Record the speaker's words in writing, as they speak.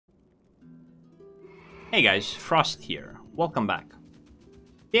Hey guys, Frost here. Welcome back.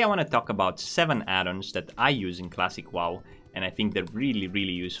 Today I want to talk about 7 add-ons that I use in Classic WoW, and I think they're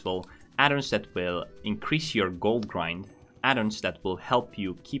really useful. Add-ons that will increase your gold grind, add-ons that will help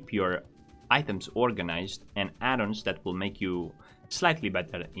you keep your items organized, and add-ons that will make you slightly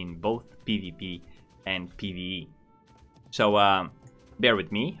better in both PvP and PvE. So bear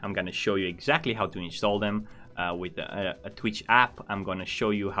with me, I'm gonna show you exactly how to install them. With a Twitch app. I'm going to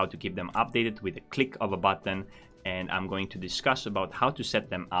show you how to keep them updated with a click of a button, and I'm going to discuss about how to set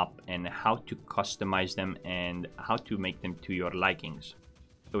them up and how to customize them and how to make them to your likings.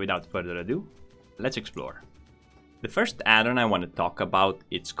 So without further ado, let's explore. The first add-on I want to talk about,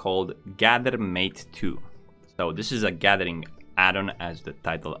 it's called Gather Mate 2. So this is a gathering add-on, as the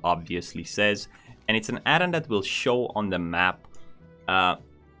title obviously says, and it's an add-on that will show on the map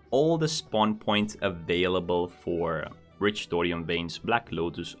all the spawn points available for rich thorium veins, black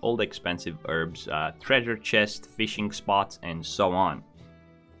lotus, all the expensive herbs, treasure chest, fishing spots, and so on.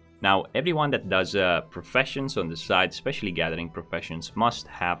 Now, everyone that does professions on the side, especially gathering professions, must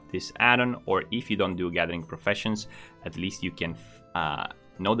have this add-on, or if you don't do gathering professions, at least you can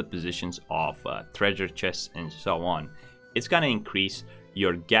know the positions of treasure chests and so on. It's gonna increase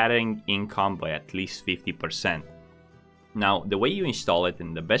your gathering income by at least 50%. Now, the way you install it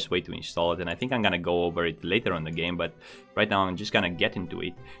and the best way to install it, and I think I'm gonna go over it later on the game, but right now I'm just gonna get into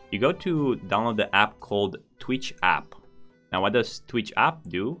it. You go to download the app called Twitch app. Now, what does Twitch app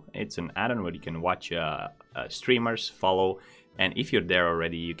do? It's an add-on where you can watch streamers, follow, and if you're there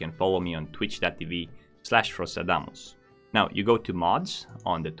already, you can follow me on twitch.tv/Frostadamus. Now, you go to mods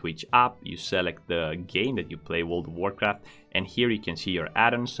on the Twitch app, you select the game that you play, World of Warcraft, and here you can see your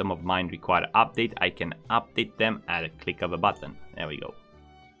add-ons. Some of mine require update. I can update them at a click of a button. There we go.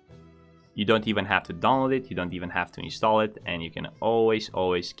 You don't even have to download it, you don't even have to install it, and you can always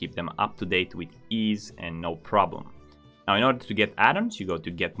keep them up to date with ease and no problem. Now, in order to get add-ons, you go to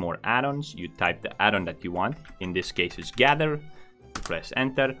get more add-ons, you type the add-on that you want. In this case, it's Gather, press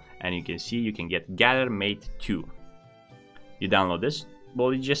enter, and you can see you can get Gather Mate 2. You download this,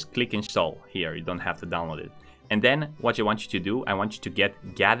 well, you just click install here, you don't have to download it. And then what I want you to do, I want you to get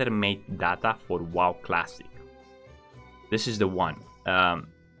Gather Mate data for WoW Classic. This is the one.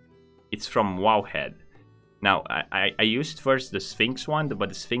 It's from Wowhead. Now, I used first the Sphinx one, but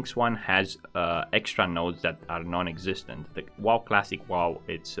the Sphinx one has extra nodes that are non-existent. The WoW Classic WoW,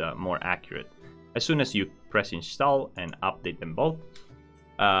 it's more accurate. As soon as you press install and update them both,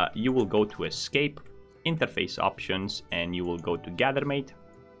 you will go to escape, interface options, and you will go to Gather Mate,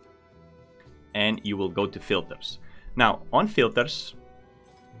 and you will go to filters. Now, on filters,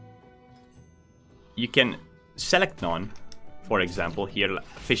 you can select none. For example, here,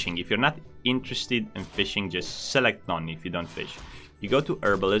 fishing. If you're not interested in fishing, just select none if you don't fish. You go to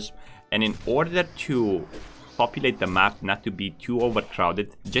herbalism, and in order to populate the map, not to be too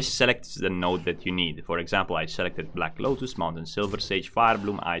overcrowded, just select the node that you need. For example, I selected black lotus, mountain silver sage,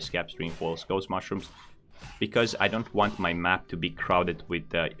 firebloom, ice caps, dream foils, ghost mushrooms, because I don't want my map to be crowded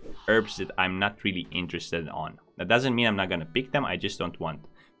with herbs that I'm not really interested on. That doesn't mean I'm not gonna pick them, I just don't want.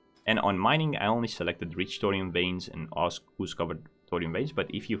 And on mining, I only selected rich thorium veins and ooze covered thorium veins, but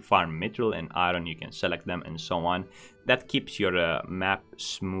if you farm mithril and iron, you can select them and so on. That keeps your map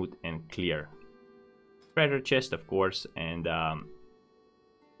smooth and clear. Treasure chest, of course, and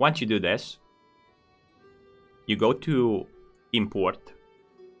once you do this, you go to import,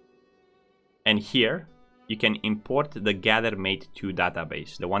 and here you can import the Gather Mate 2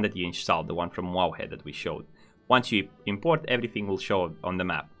 database, the one that you installed, the one from Wowhead that we showed. Once you import, everything will show on the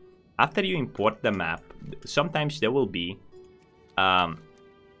map. After you import the map, sometimes there will be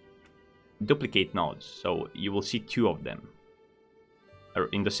duplicate nodes, so you will see 2 of them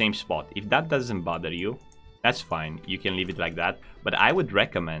in the same spot. If that doesn't bother you, that's fine, you can leave it like that, but I would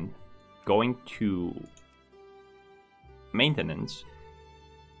recommend going to maintenance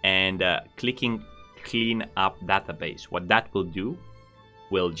and clicking clean up database. What that will do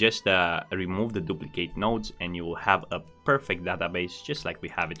will just remove the duplicate nodes, and you will have a perfect database just like we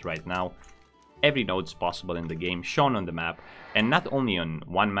have it right now. Every node's possible in the game shown on the map, and not only on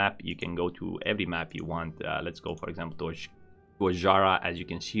one map, you can go to every map you want. Let's go, for example, to Ajara. As you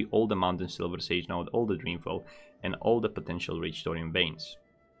can see, all the mountain silver sage node, all the dreamfall, and all the potential rich thorium veins.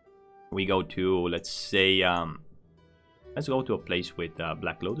 We go to, let's say, let's go to a place with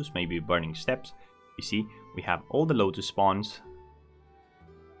black lotus, maybe burning steps. You see, we have all the lotus spawns,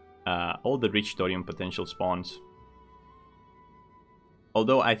 all the rich thorium potential spawns.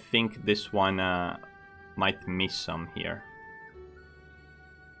 Although I think this one might miss some here.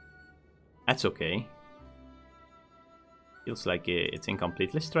 That's okay. Feels like it's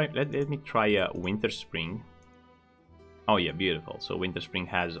incomplete. Let's try. Let me try Winter Spring. Oh yeah, beautiful. So Winter Spring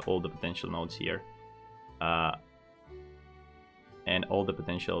has all the potential nodes here, and all the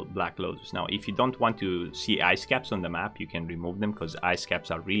potential Black Lotus. Now, if you don't want to see ice caps on the map, you can remove them because ice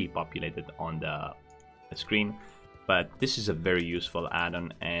caps are really populated on the screen. But this is a very useful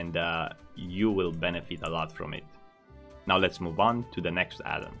add-on, and you will benefit a lot from it. Now let's move on to the next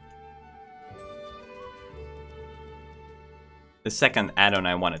add-on. The second add-on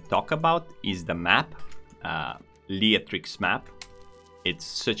I want to talk about is the map, Leatrix Map. It's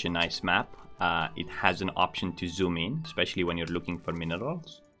such a nice map. It has an option to zoom in, especially when you're looking for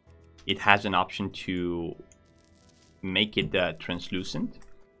minerals. It has an option to make it translucent.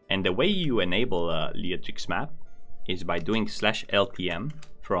 And the way you enable Leatrix Map is by doing /LTM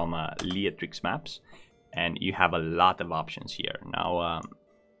from Leatrix Maps. And you have a lot of options here. Now,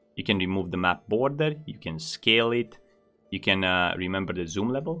 you can remove the map border, you can scale it, you can remember the zoom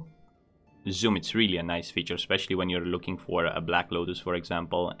level. Zoom, it's really a nice feature, especially when you're looking for a Black Lotus, for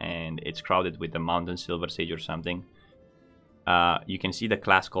example, and it's crowded with a Mountain Silver Sage or something. You can see the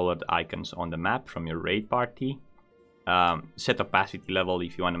class colored icons on the map from your raid party. Set opacity level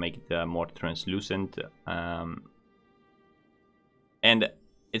if you want to make it more translucent. And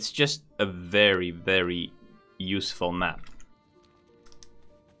it's just a very, very useful map.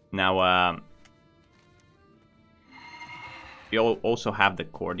 Now, you also have the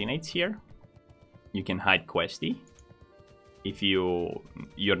coordinates here. You can hide Questy if you're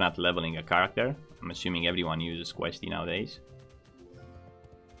not leveling a character. I'm assuming everyone uses Questy nowadays.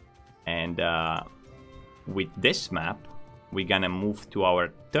 And with this map, we're gonna move to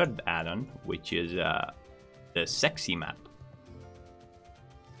our third add-on, which is the Sexy Map.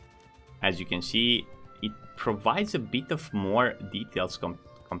 As you can see, it provides a bit of more details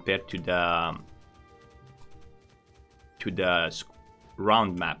compared to the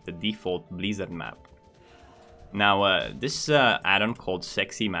round map, the default Blizzard map. Now, this add-on called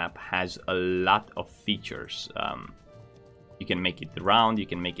Sexy Map has a lot of features. You can make it round, you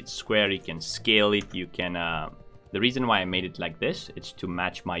can make it square, you can scale it, you can... the reason why I made it like this is to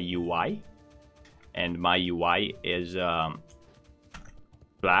match my UI. And my UI is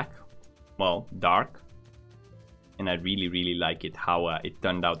black, well, dark. And I really, really like it, how it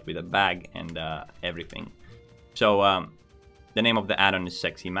turned out with a bag and everything. So, the name of the add-on is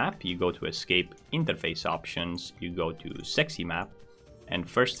Sexy Map. You go to Escape Interface Options, you go to Sexy Map, and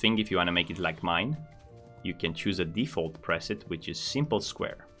first thing, if you want to make it like mine, you can choose a default preset, which is Simple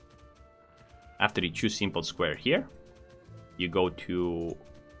Square. After you choose Simple Square here, you go to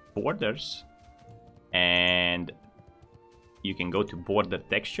Borders, and you can go to Border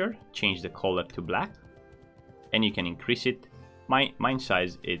Texture, change the color to black, and you can increase it. Mine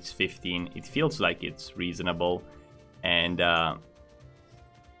size is 15. It feels like it's reasonable, and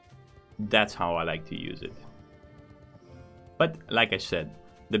that's how I like to use it. But like I said,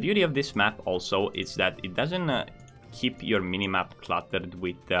 the beauty of this map also is that it doesn't keep your minimap cluttered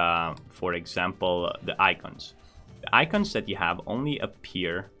with, for example, the icons. The icons that you have only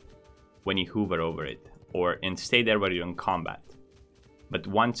appear when you hover over it, and stay there while you're in combat. But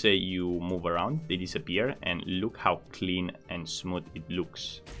once you move around, they disappear, and look how clean and smooth it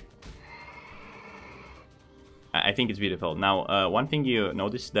looks. I think it's beautiful. Now, one thing you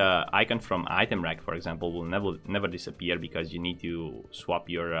notice, the icon from item rack, for example, will never disappear because you need to swap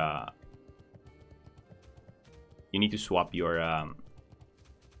your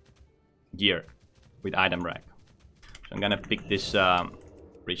gear with item rack. So I'm gonna pick this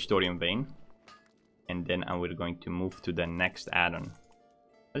Rich Thorium Vein, and then we're going to move to the next add-on.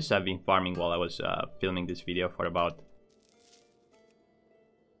 I've been farming while I was filming this video for about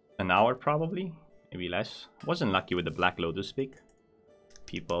an hour, probably, maybe less. Wasn't lucky with the Black Lotus pick.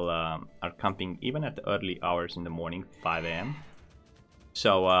 People are camping even at the early hours in the morning, 5 AM.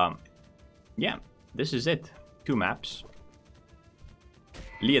 So yeah, this is it. 2 maps.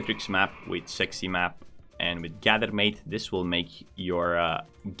 Leatrix Map with Sexy Map, and with Gathermate, this will make your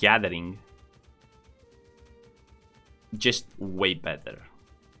gathering just way better.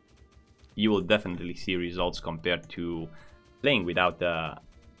 You will definitely see results compared to playing without the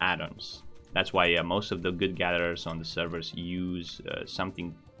add-ons. That's why most of the good gatherers on the servers use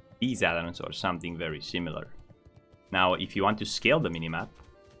these add-ons or something very similar. Now, if you want to scale the minimap,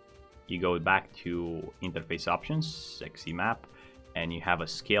 you go back to Interface Options, Sexy Map, and you have a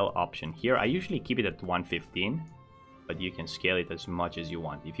scale option here. I usually keep it at 115, but you can scale it as much as you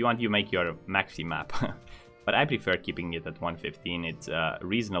want. If you want, you make your maxi map. But I prefer keeping it at 115. It's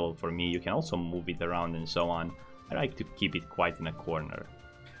reasonable for me. You can also move it around and so on. I like to keep it quite in a corner.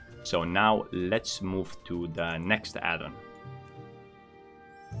 So now let's move to the next add-on.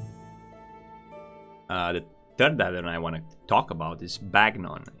 The third add-on I want to talk about is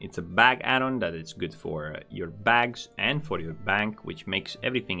Bagnon. It's a bag add-on that is good for your bags and for your bank, which makes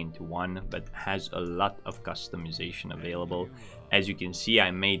everything into one, but has a lot of customization available. As you can see, I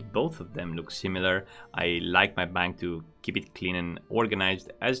made both of them look similar. I like my bank to keep it clean and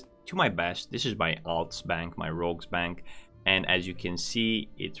organized as to my best. This is my alts bank, my rogues bank. And as you can see,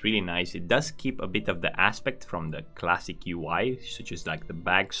 it's really nice. It does keep a bit of the aspect from the classic UI, such as like the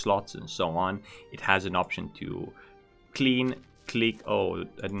bag slots and so on. It has an option to clean, click. Oh,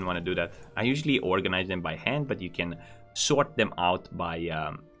 I didn't want to do that. I usually organize them by hand, but you can sort them out by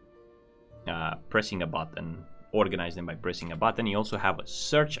pressing a button. Organize them by pressing a button. You also have a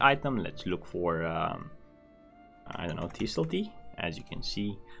search item. Let's look for, I don't know, TSLT. As you can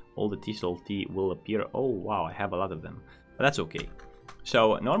see, all the TSLT will appear. Oh, wow, I have a lot of them. But that's okay.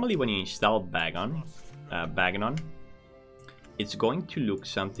 So normally when you install Bagnon, it's going to look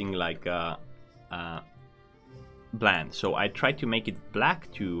something like bland. So I tried to make it black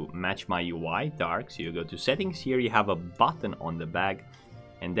to match my UI, dark. So you go to settings. Here you have a button on the bag,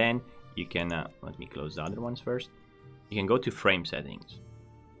 and then you can let me close the other ones first. You can go to frame settings.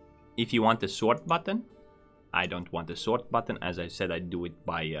 If you want a sort button, I don't want a sort button. As I said, I do it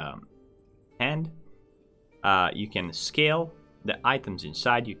by hand. You can scale the items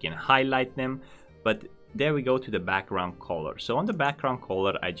inside, you can highlight them, but there we go to the background color. So on the background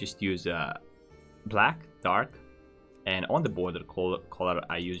color, I just use black, dark, and on the border color,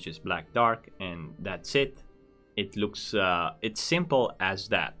 I use just black, dark, and that's it. It looks, it's simple as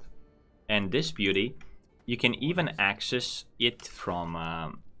that. And this beauty, you can even access it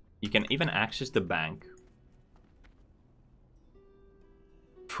from, you can even access the bank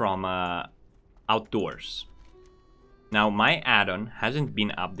from outdoors. Now my add-on hasn't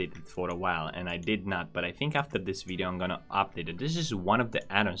been updated for a while, and I did not, but I think after this video I'm gonna update it. This is one of the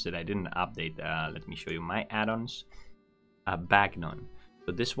add-ons that I didn't update. Let me show you my add-ons. Bagnon.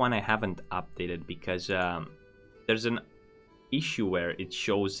 So this one I haven't updated because there's an issue where it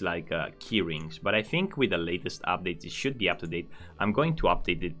shows like key rings, but I think with the latest updates it should be up to date. I'm going to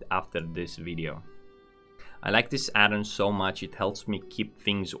update it after this video. I like this add-on so much. It helps me keep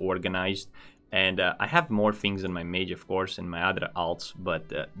things organized. And I have more things on my mage, of course, and my other alts,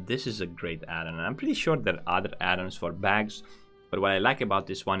 but this is a great add-on. And I'm pretty sure there are other add-ons for bags, but what I like about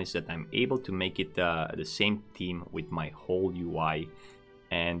this one is that I'm able to make it the same theme with my whole UI,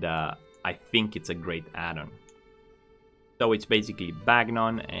 and I think it's a great add-on. So it's basically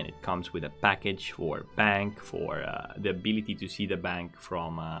Bagnon, and it comes with a package for bank, for the ability to see the bank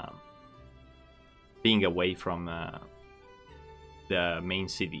from being away from the main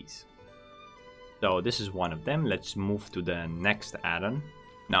cities. So this is one of them. Let's move to the next add-on.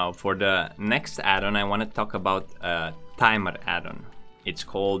 Now for the next add-on, I want to talk about a timer add-on. It's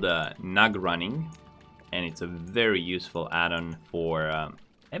called NugRunning, and it's a very useful add-on for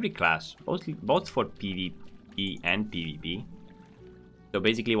every class, both for PvP and PvP. So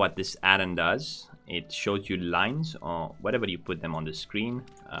basically what this add-on does, it shows you lines or whatever you put them on the screen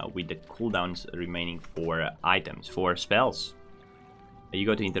with the cooldowns remaining for items, for spells. You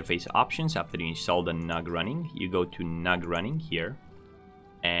go to interface options after you install the NugRunning. You go to NugRunning here,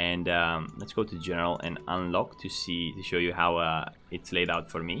 and let's go to general and unlock to show you how it's laid out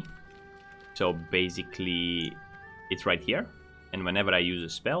for me. So basically, it's right here, and whenever I use a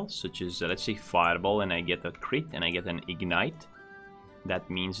spell, such as let's say fireball, and I get a crit and I get an ignite, that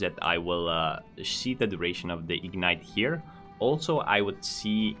means that I will see the duration of the ignite here. Also, I would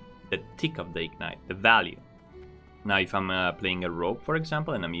see the tick of the ignite, the value. Now if I'm playing a rogue, for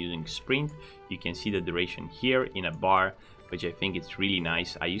example, and I'm using sprint, you can see the duration here in a bar, which I think is really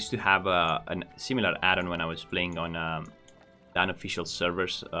nice. I used to have a similar add-on when I was playing on the unofficial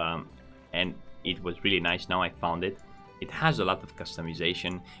servers, and it was really nice. Now I found it. It has a lot of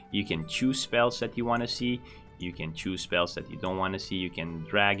customization. You can choose spells that you want to see. You can choose spells that you don't want to see. You can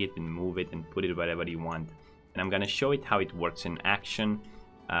drag it and move it and put it wherever you want. And I'm going to show it how it works in action.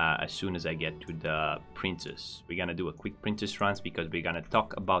 As soon as I get to the princess. We're gonna do a quick princess runs because we're gonna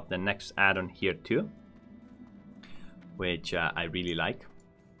talk about the next add-on here too, which I really like.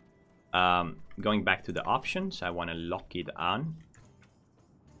 Going back to the options, I want to lock it on,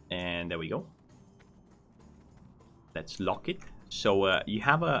 and there we go. Let's lock it. So you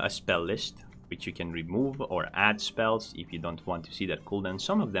have a spell list which you can remove or add spells if you don't want to see that cooldown.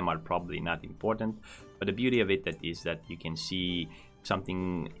 Some of them are probably not important, but the beauty of it is that you can see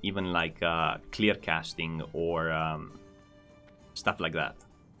something even like clear casting or stuff like that.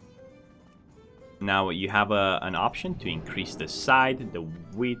 Now you have an option to increase the side, the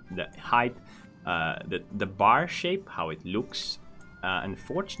width, the height, the bar shape, how it looks.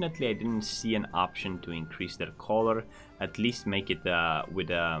 Unfortunately, I didn't see an option to increase their color, at least make it with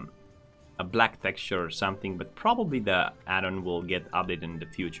a black texture or something, but probably the add-on will get updated in the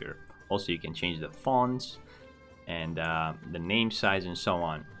future. Also, you can change the fonts and the name size and so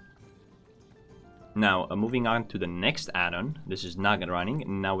on. Now, moving on to the next add-on, this is NugRunning,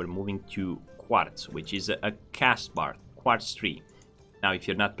 and now we're moving to Quartz, which is a cast bar, Quartz 3. Now, if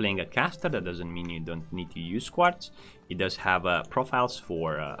you're not playing a caster, that doesn't mean you don't need to use Quartz. It does have profiles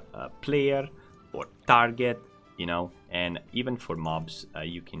for player, for target, you know, and even for mobs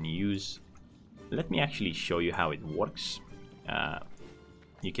you can use. Let me actually show you how it works.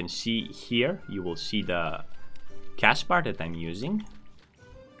 You can see here, you will see the cast bar that I'm using.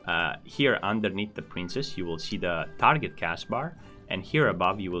 Here underneath the princess, you will see the target cast bar, and here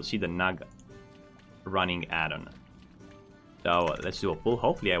above you will see the NugRunning add-on. So let's do a pull.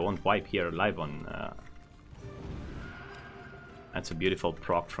 Hopefully I won't wipe here live on... That's a beautiful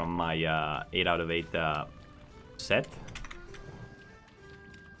proc from my 8 out of 8 set.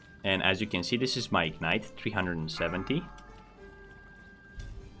 And as you can see, this is my ignite, 370.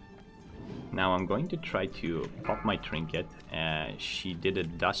 Now I'm going to try to pop my trinket. She did a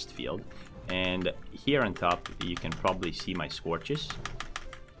dust field. And here on top, you can probably see my scorches.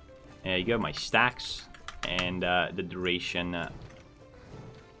 You got my stacks and the duration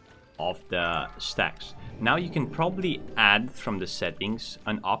of the stacks. Now you can probably add from the settings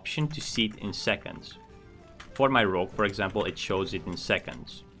an option to see it in seconds. For my rogue, for example, it shows it in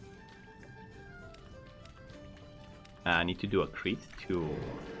seconds. I need to do a crit to...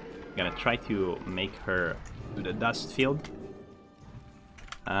 I'm gonna try to make her do the dust field.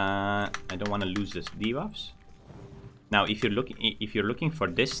 I don't want to lose this debuffs. Now, if you're looking for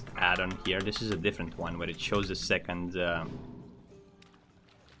this add-on here, this is a different one where it shows the second.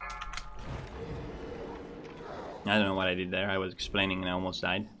 I don't know what I did there. I was explaining and I almost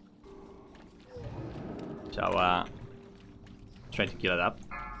died. So try to kill it up.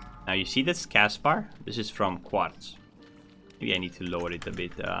 Now you see this cast bar? This is from Quartz. Maybe I need to lower it a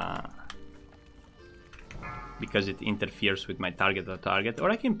bit because it interferes with my target or target. Or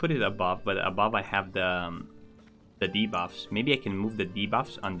I can put it above, but above I have the debuffs. Maybe I can move the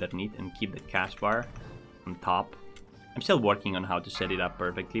debuffs underneath and keep the cast bar on top. I'm still working on how to set it up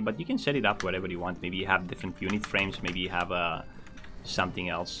perfectly, but you can set it up wherever you want. Maybe you have different unit frames, maybe you have something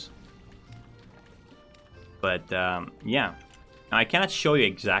else. But yeah, now, I cannot show you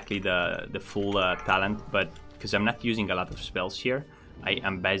exactly the full talent, but because I'm not using a lot of spells here. I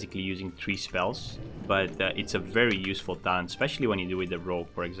am basically using 3 spells, but it's a very useful talent, especially when you do with the rogue,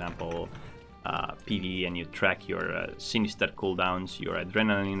 for example, PvE, and you track your Sinister cooldowns, your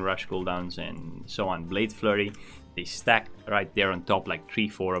Adrenaline Rush cooldowns, and so on. Blade Flurry, they stack right there on top, like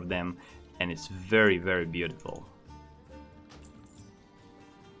 3-4 of them, and it's very, very beautiful.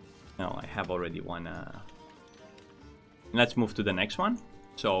 Now, I have already one. Let's move to the next one.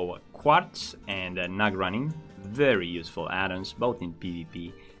 So, Quartz and NugRunning, very useful add-ons, both in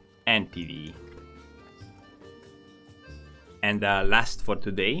PvP and PvE. And last for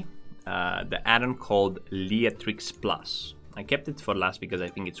today, the add-on called Leatrix Plus. I kept it for last because I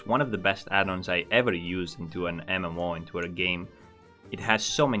think it's one of the best add-ons I ever used into an MMO, into a game. It has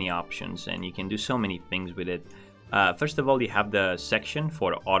so many options and you can do so many things with it. First of all, you have the section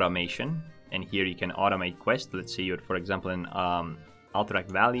for automation, and here you can automate quests. Let's say you're, for example, in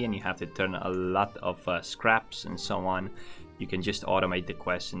Alterac Valley and you have to turn a lot of scraps and so on. You can just automate the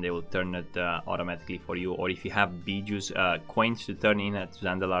quests and they will turn it automatically for you. Or if you have Bijou's coins to turn in at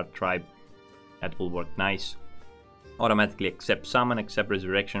Zandalar tribe, that will work nice. Automatically accept summon, accept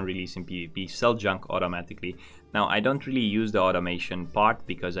resurrection, release in PvP, sell junk automatically. Now I don't really use the automation part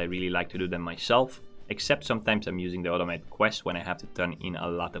because I really like to do them myself, except sometimes I'm using the automate quest when I have to turn in a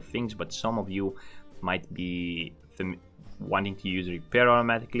lot of things, but some of you might be wanting to use repair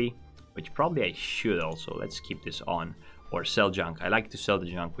automatically, which probably I should also. Let's keep this on. Or sell junk. I like to sell the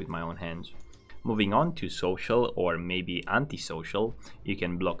junk with my own hands. Moving on to social or maybe anti-social, you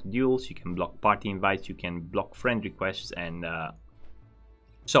can block duels, you can block party invites, you can block friend requests, and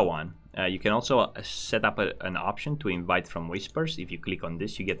so on. You can also set up an option to invite from whispers. If you click on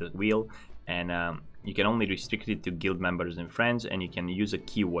this, you get a wheel, and you can only restrict it to guild members and friends, and you can use a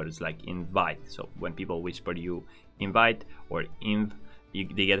keywords like invite. So when people whisper you invite or inv,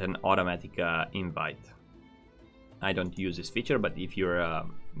 they get an automatic invite. I don't use this feature, but if you're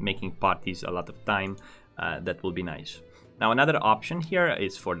making parties a lot of time, that will be nice. Now another option here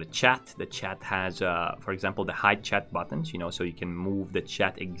is for the chat. The chat has, for example, the hide chat buttons, so you can move the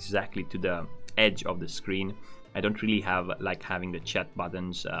chat exactly to the edge of the screen. I don't really like having the chat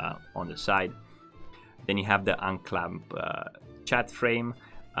buttons on the side. Then you have the unclamp chat frame,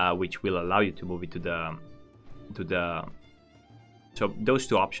 which will allow you to move it to the so those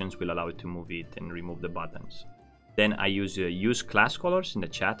two options will allow you to move it and remove the buttons. Then I use class colors in the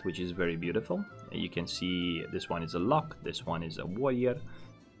chat, which is very beautiful. You can see this one is a lock, this one is a warrior,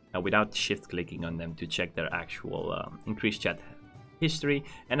 without shift clicking on them to check their actual increased chat history.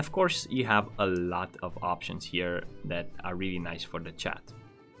 And of course you have a lot of options here that are really nice for the chat.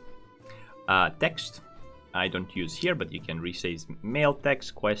 Text I don't use here, but you can resize mail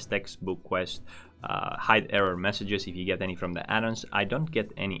text, quest text, book quest, hide error messages if you get any from the add-ons. I don't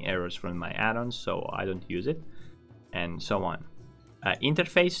get any errors from my add-ons, so I don't use it, and so on.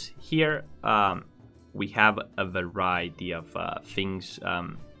 Interface here, we have a variety of things.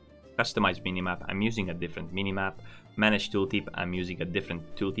 Customized minimap, I'm using a different minimap. Manage tooltip, I'm using a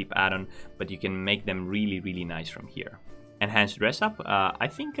different tooltip add-on, but you can make them really nice from here. Enhanced dress up, I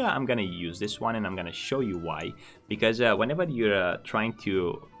think I'm gonna use this one, and I'm gonna show you why. Because whenever you're trying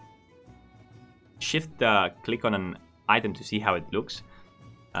to shift click on an item to see how it looks,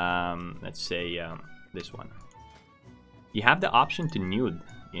 let's say this one, you have the option to nude,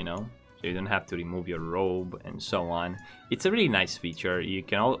 you know, so you don't have to remove your robe and so on. It's a really nice feature. You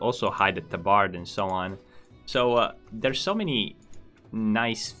can also hide the tabard and so on. So there's so many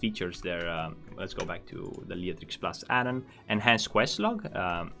nice features there. Let's go back to the Leatrix Plus add-on. Enhanced quest log.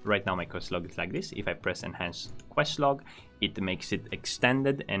 Right now my quest log is like this. If I press enhanced quest log, it makes it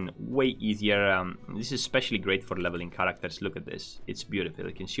extended and way easier. This is especially great for leveling characters. Look at this, it's beautiful.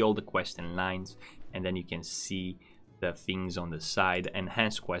 You can see all the quests and lines, and then you can see the things on the side.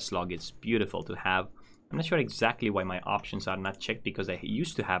 Enhanced quest log is beautiful to have. I'm not sure exactly why my options are not checked, because I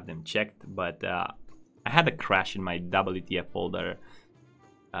used to have them checked, but I had a crash in my WTF folder,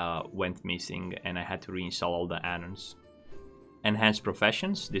 went missing, and I had to reinstall all the add-ons. Enhanced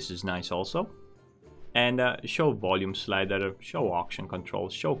professions, this is nice also. And show volume slider, show auction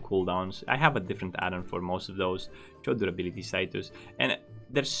controls, show cooldowns. I have a different add-on for most of those. Show durability status, and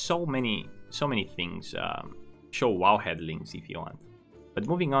there's so many things. Show WoW head links if you want. But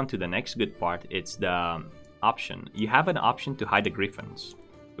moving on to the next good part, it's the option. You have an option to hide the griffins.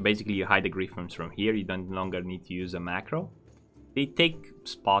 So basically you hide the griffins from here. You don't longer need to use a macro. They take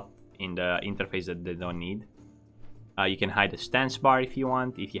spot in the interface that they don't need. You can hide the stance bar if you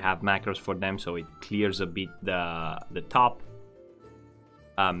want, if you have macros for them, so it clears a bit the top.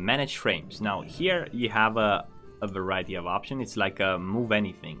 Manage frames. Now here you have a variety of options. It's like a move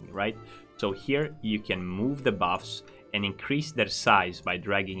anything, right? So here you can move the buffs and increase their size by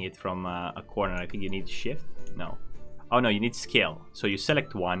dragging it from a corner. I think you need shift. No. Oh no, you need scale. So you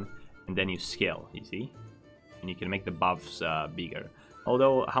select one and then you scale, you see? And you can make the buffs bigger.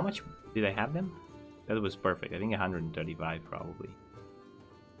 Although, how much did I have them? That was perfect. I think 135 probably.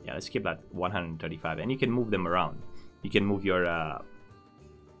 Yeah, let's keep that 135. And you can move them around. You can move your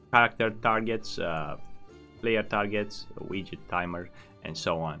character targets, player targets, widget timer, and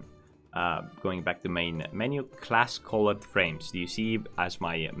so on. Going back to main menu, class colored frames. Do you see, as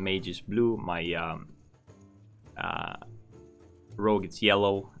my mage is blue, my rogue it's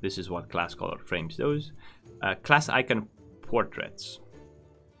yellow? This is what class colored frames does. Class icon portraits.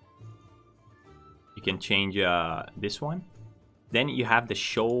 You can change this one. Then you have the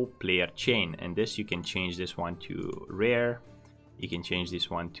show player chain, and this you can change this one to rare. You can change this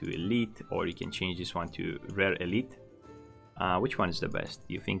one to elite, or you can change this one to rare elite. Which one is the best?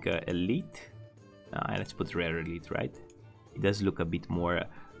 Do you think elite? Let's put rare elite, right? It does look a bit more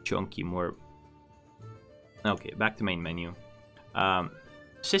chunky, more... Okay, back to main menu.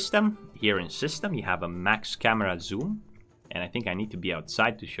 System. Here in system you have a max camera zoom, and I think I need to be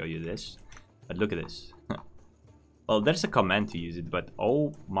outside to show you this, but look at this. Well, there's a command to use it, but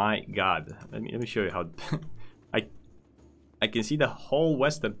oh my god, let me show you how I can see the whole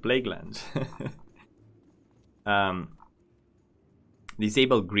western plaguelands.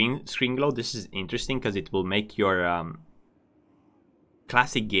 Disable green screen glow. This is interesting because it will make your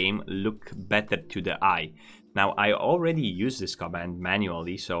classic game look better to the eye. Now, I already use this command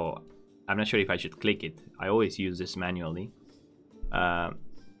manually, so I'm not sure if I should click it. I always use this manually.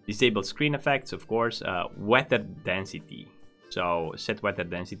 Disable screen effects, of course. Weather density. So set weather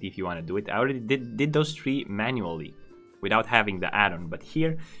density if you want to do it. I already did those three manually without having the add-on, but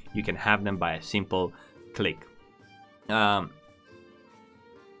here you can have them by a simple click.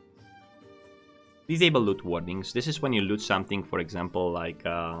 Disable loot warnings. This is when you loot something, for example, like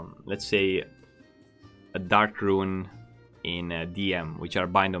let's say a dark rune in DM, which are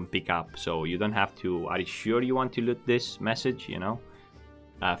bind on pickup, so you don't have to, are you sure you want to loot this message, you know?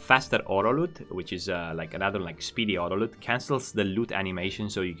 Faster auto loot, which is like another like speedy auto loot, cancels the loot animation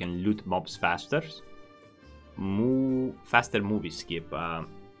so you can loot mobs faster. faster movie skip.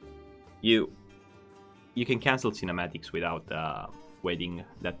 You can cancel cinematics without waiting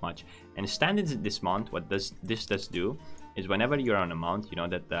that much. And standard dismount, what this does do is whenever you're on a mount, you know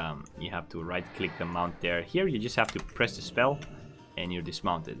that you have to right click the mount there. Here you just have to press the spell and you're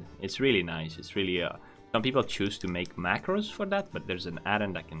dismounted. It's really nice. It's really some people choose to make macros for that, but there's an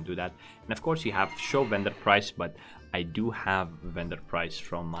add-on that can do that. And of course you have show vendor price, but I do have vendor price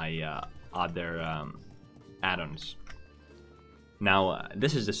from my other add-ons. Now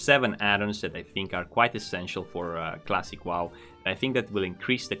this is the 7 add-ons that I think are quite essential for classic WoW. I think that will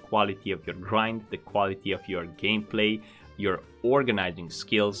increase the quality of your grind, the quality of your gameplay, your organizing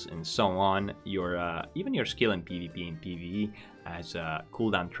skills, and so on. Your even your skill in PvP and PvE, as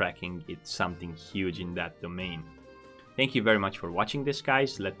cooldown tracking, it's something huge in that domain. Thank you very much for watching this,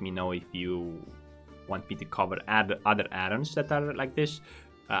 guys. Let me know if you want me to cover other add-ons that are like this.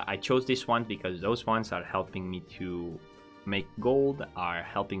 I chose this one because those ones are helping me to make gold, are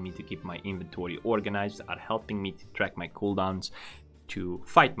helping me to keep my inventory organized, are helping me to track my cooldowns, to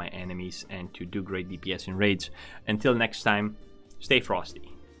fight my enemies, and to do great DPS in raids. Until next time, stay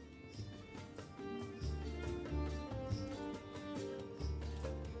frosty.